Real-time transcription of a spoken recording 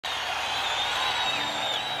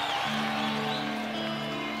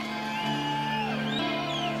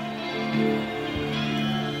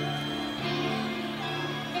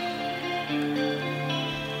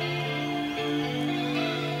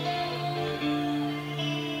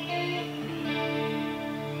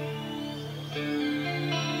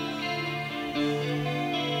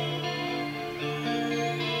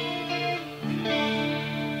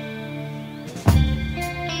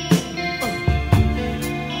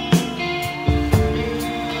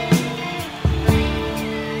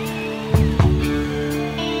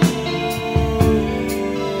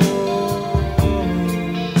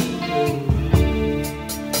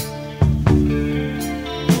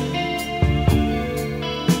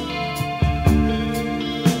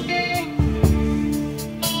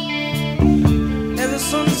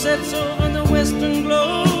sets over the western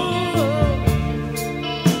globe,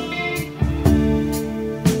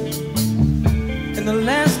 and the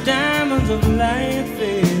last diamonds of light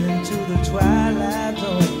fade into the twilight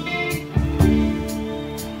zone.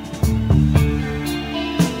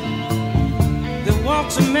 There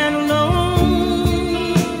walks a man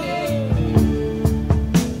alone,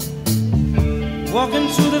 walking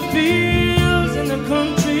through the fields in the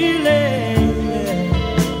country lane.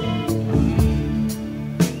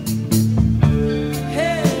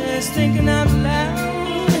 Thinking out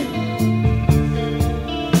loud,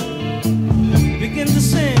 begin to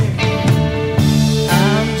sing.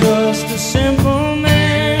 I'm just a simple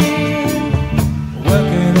man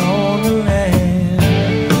working on the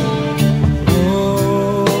land.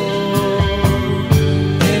 Oh,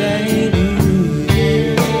 it ain't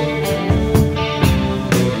easy.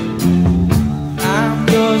 I'm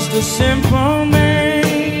just a simple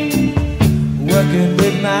man working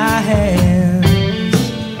with my hands.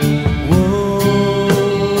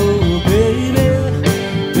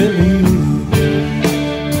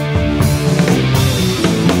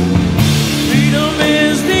 Freedom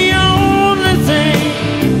is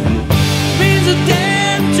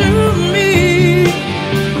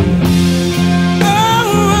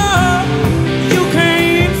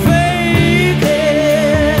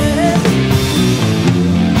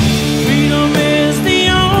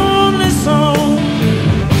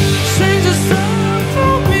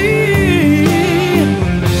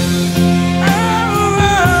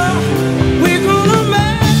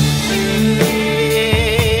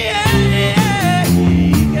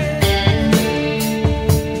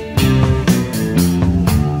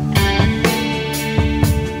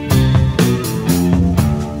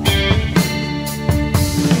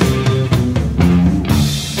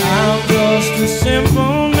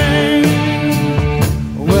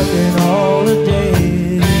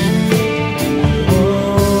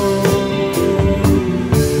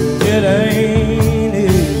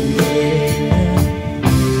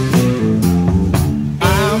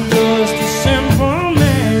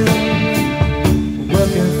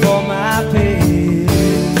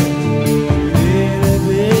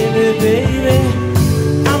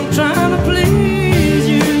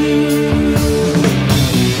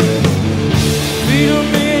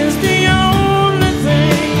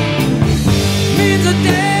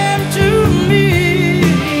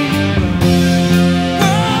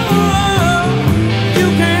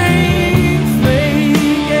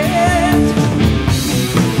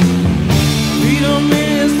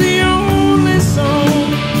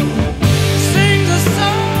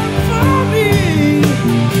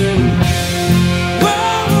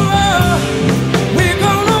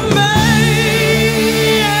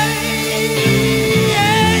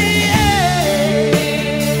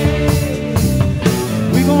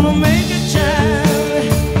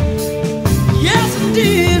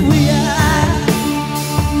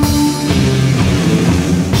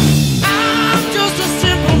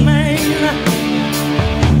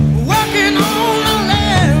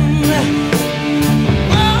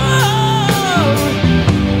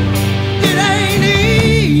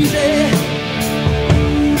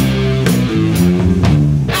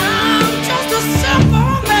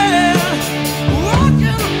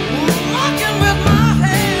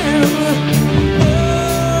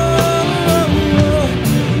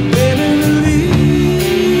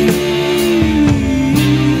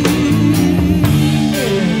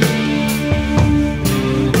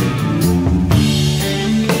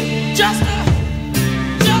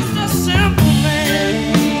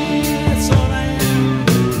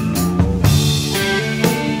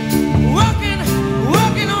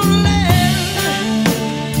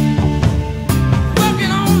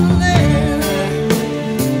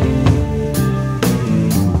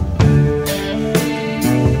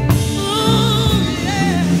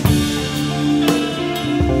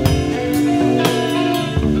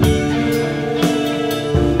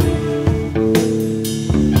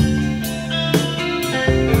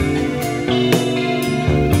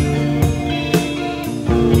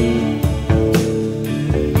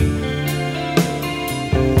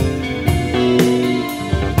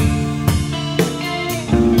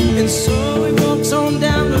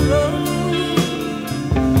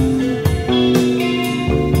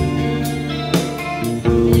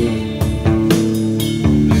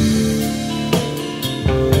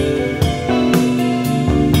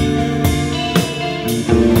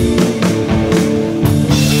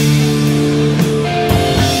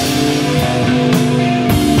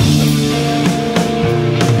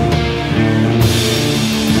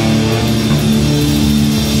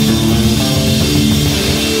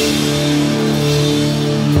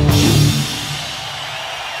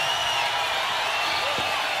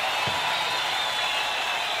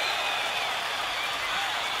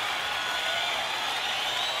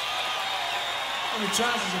Only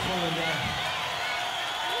trousers are falling down.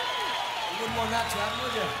 You wouldn't want that to happen,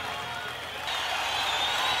 would you?